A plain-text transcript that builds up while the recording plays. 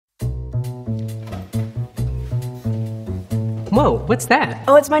Whoa, what's that?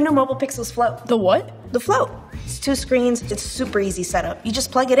 Oh, it's my new Mobile Pixels Float. The what? The Float. It's 2 screens. It's super easy setup. You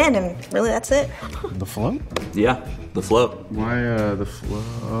just plug it in and really that's it. The float? Yeah, the float. Why, the float?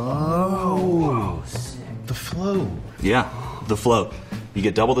 Oh, the float. Yeah, the float. You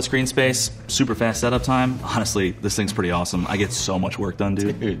get double the screen space, super fast setup time. Honestly, this thing's pretty awesome. I get so much work done,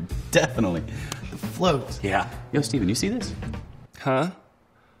 dude. Dude, definitely. The float. Yeah. Yo, Steven, you see this? Huh?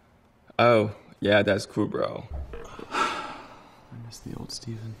 Oh, yeah, that's cool, bro. I miss the old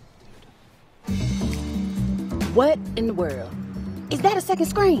Steven. What in the world? Is that a second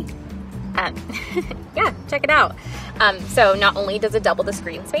screen? Yeah, check it out. So not only does it double the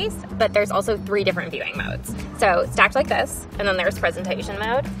screen space, but there's also 3 different viewing modes. So stacked like this, and then there's presentation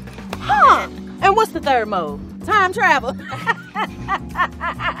mode. Huh? And what's the third mode? Time travel.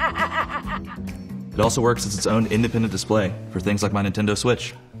 It also works as its own independent display for things like my Nintendo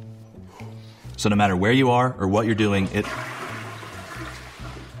Switch. So no matter where you are or what you're doing, it...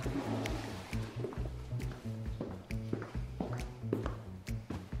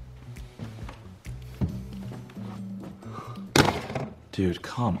 Dude,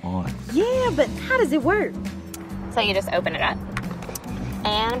 come on. Yeah, but how does it work? So you just open it up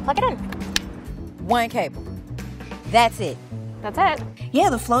and plug it in. One cable. That's it. That's it. Yeah,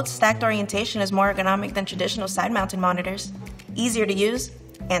 the Float's stacked orientation is more ergonomic than traditional side-mounted monitors. Easier to use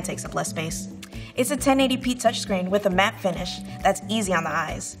and takes up less space. It's a 1080p touchscreen with a matte finish that's easy on the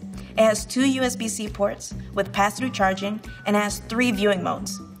eyes. It has 2 USB-C ports with pass-through charging and has 3 viewing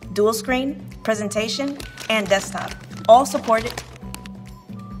modes: dual screen, presentation, and desktop. All supported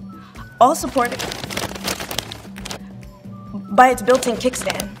by its built-in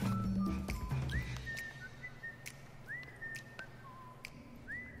kickstand.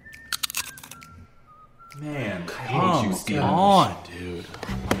 Man, come on, dude.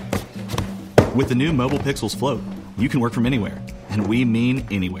 With the new Mobile Pixels Float, you can work from anywhere, and we mean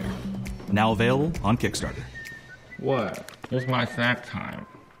anywhere. Now available on Kickstarter. What? It's my snack time.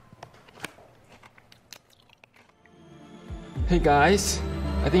 Hey guys,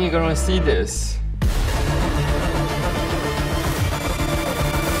 I think you're gonna see this.